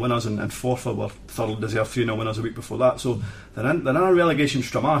deserved 3-0 winners, and Forfar were thoroughly deserved 3-0 winners a week before that. So they're in a relegation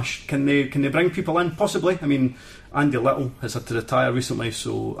stramash. Can they bring people in? Possibly. I mean, Andy Little has had to retire recently,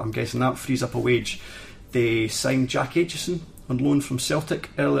 so I'm guessing that frees up a wage. They signed Jack Aitchison on loan from Celtic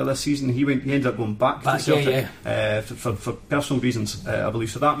earlier this season. He ended up going back to Celtic for personal reasons, I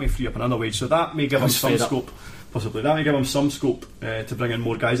believe. So that may free up another wage. So that may give him some scope. Possibly that may give him some scope to bring in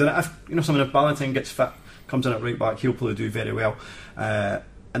more guys. And if someone if Ballantyne gets fit, comes in at right back, he'll probably do very well. And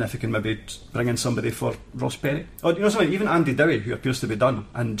if he can maybe bring in somebody for Ross Perry, or something, even Andy Dowie, who appears to be done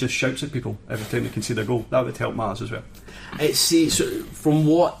and just shouts at people every time they can see their goal, that would help matters as well. So from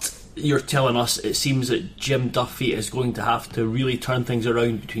what you're telling us, it seems that Jim Duffy is going to have to really turn things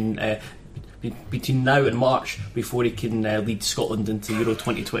around between now and March before he can lead Scotland into Euro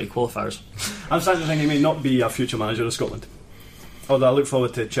 2020 qualifiers. I'm starting to think he may not be a future manager of Scotland, although I look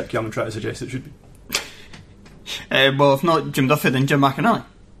forward to Chick Young trying to suggest it should be. Well, if not Jim Duffy, then Jim McInally.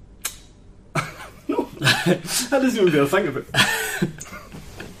 No, that doesn't even be a thing about.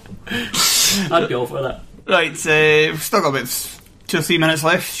 I'd be all for that. Right, we've still got about 2 or 3 minutes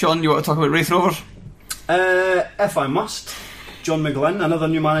left. Sean, you want to talk about Wraith Rovers? If I must, John McGlynn, another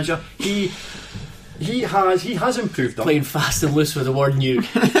new manager. He has improved them. Playing fast and loose with the word new.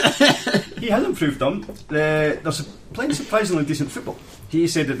 He has improved them. They're playing surprisingly decent football. He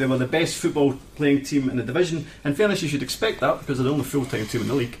said that they were the best football playing team in the division. In fairness, you should expect that because they're the only full-time team in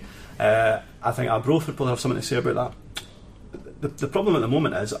the league. I think Arbroath would probably have something to say about that. The problem at the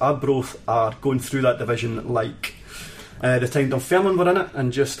moment is Arbroath are going through that division like the time Dunfermline were in it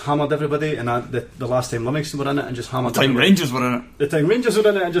and just hammered everybody, and the last time Livingston were in it and just hammered The time everybody. Rangers were in it. The time Rangers were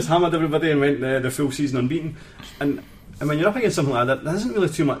in it and just hammered everybody and went the full season unbeaten. And when you're up against something like that, there isn't really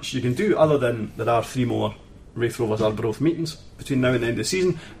too much you can do other than there are 3 more Raith Rovers Arbroath meetings between now and the end of the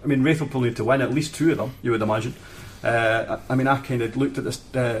season. I mean, Raith will probably need to win at least 2 of them, you would imagine. I kind of looked at this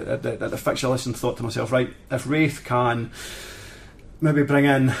at the fixture list and thought to myself, right, if Raith can maybe bring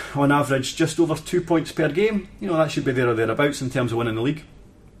in on average just over 2 points per game, that should be there or thereabouts in terms of winning the league.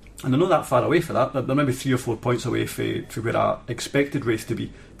 And they're not that far away for that. They're maybe 3 or 4 points away for where I expected Raith to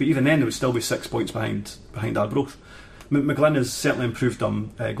be. But even then, they would still be 6 points behind Arbroath. McGlynn has certainly improved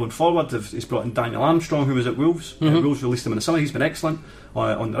them going forward. He's brought in Daniel Armstrong, who was at Wolves. Wolves released him in the summer. He's been excellent.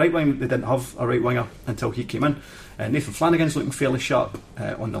 On the right wing, they didn't have a right winger until he came in. Nathan Flanagan's looking fairly sharp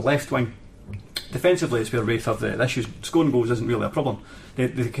on the left wing. Defensively, it's where Raith have the issues. Scoring goals isn't really a problem. They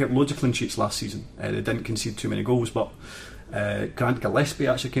kept loads of clean sheets last season. They didn't concede too many goals, but Grant Gillespie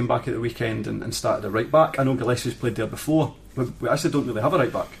actually came back at the weekend and started at right back. I know Gillespie's played there before. We actually don't really have a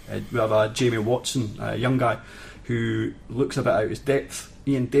right back. We have a Jamie Watson, a young guy who looks a bit out of his depth.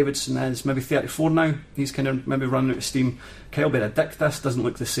 Ian Davidson is maybe 34 now. He's kind of maybe running out of steam. Kyle Benedictus doesn't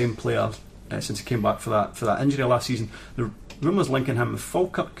look the same player since he came back for that injury last season. The rumours linking him with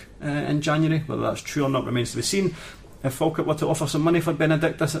Falkirk in January. Whether that's true or not remains to be seen. If Falkirk were to offer some money for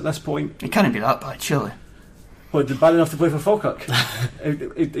Benedictus at this point, It can't be that bad, surely. well, bad enough to play for Falkirk.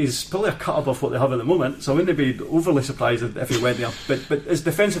 He's probably a cut above what they have at the moment, so I wouldn't be overly surprised if he went there. But it's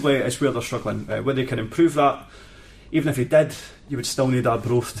defensively, it's where they're struggling. Where they can improve that, even if he did, you would still need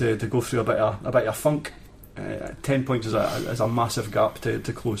Arbroath to go through a bit of funk. 10 points is a massive gap to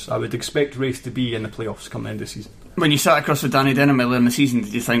close. I would expect Raith to be in the playoffs come the end of the season. When you sat across with Danny Denham earlier in the season,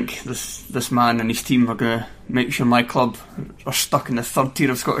 did you think this man and his team are going to make sure my club are stuck in the 3rd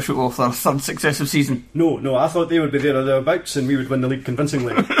tier of Scottish football for their 3rd successive season? No, I thought they would be there or thereabouts and we would win the league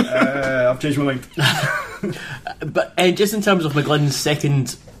convincingly. I've changed my mind. But just in terms of McGlynn's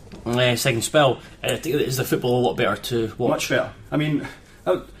second spell, I think is the football a lot better to watch. Much better. I mean,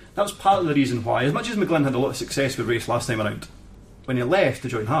 that was part of the reason why. As much as McGlynn had a lot of success with Raith last time around, when he left to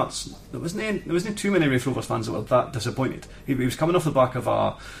join Hearts, there wasn't too many Raith Rovers fans that were that disappointed. He was coming off the back of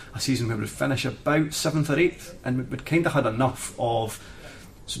a season where we would finish about 7th or 8th, and we'd kind of had enough of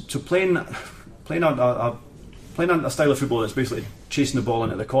playing a style of football that's basically chasing the ball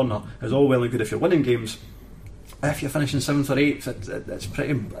into the corner is all well and good if you're winning games. If you're finishing 7th or 8th,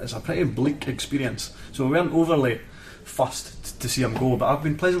 it's a pretty bleak experience. So we weren't overly fussed to see him go, but I've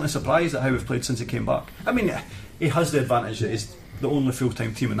been pleasantly surprised at how we've played since he came back. I mean, he has the advantage that he's the only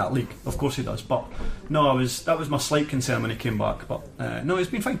full-time team in that league. Of course he does, but no, that was my slight concern when he came back. But no, he's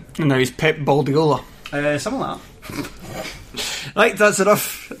been fine. And now he's Pep Baldiola. Something like that. Right, that's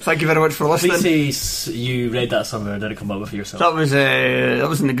enough. Thank you very much for listening. Please say you read that somewhere, did it come up with yourself? That was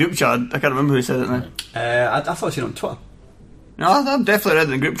in the group chat. I can't remember who said it now. I thought I seen it on Twitter. No, I've definitely read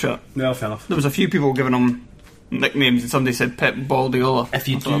it in the group chat. No, fair enough. There was a few people giving him nicknames and somebody said Pep Baldiola. If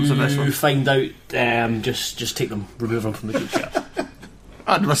you do find out, just take them, remove them from the group chat.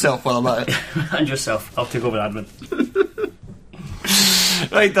 And myself while I'm at it. And yourself. I'll take over admin.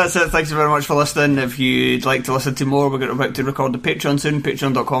 Right, that's it. Thanks very much for listening. If you'd like to listen to more, we're about to record the Patreon soon,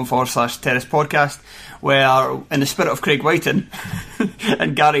 patreon.com/Terrace Podcast, where, in the spirit of Craig Whiten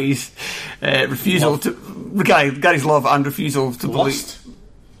and Gary's Gary's love and refusal to believe,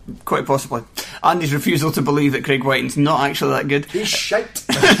 quite possibly, Andy's refusal to believe that Craig Whiten's not actually that good. He's shite.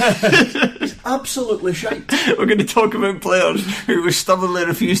 He's absolutely shite. We're going to talk about players who we stubbornly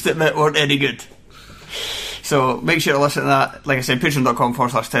refused to admit weren't any good. So make sure to listen to that. Like I said,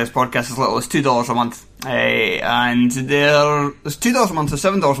 patreon.com/Terrace Podcast, as little as $2 a month. And there's $2 a month, there's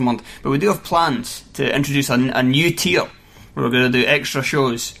 $7 a month, but we do have plans to introduce a new tier where we're going to do extra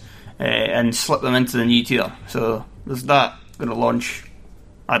shows and slip them into the new tier. So there's that going to launch,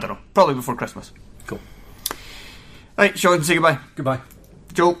 I don't know, probably before Christmas. Cool. Right, Sean, say goodbye. Goodbye.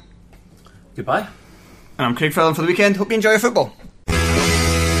 Joe. Goodbye. And I'm Craig Furlan for the weekend. Hope you enjoy your football.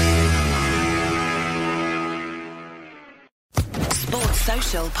 Sports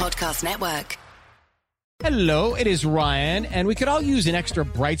Social Podcast Network. Hello, it is Ryan, and we could all use an extra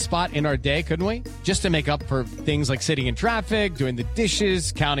bright spot in our day, couldn't we? Just to make up for things like sitting in traffic, doing the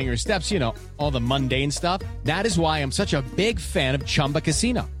dishes, counting your steps, all the mundane stuff. That is why I'm such a big fan of Chumba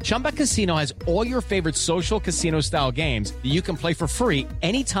Casino. Chumba Casino has all your favorite social casino-style games that you can play for free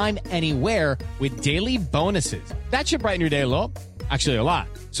anytime, anywhere with daily bonuses. That should brighten your day a little. Actually, a lot.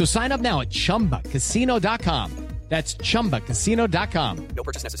 So sign up now at ChumbaCasino.com. That's ChumbaCasino.com. No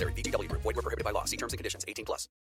purchase necessary. VGW Group. Void where prohibited by law. See terms and conditions. 18+.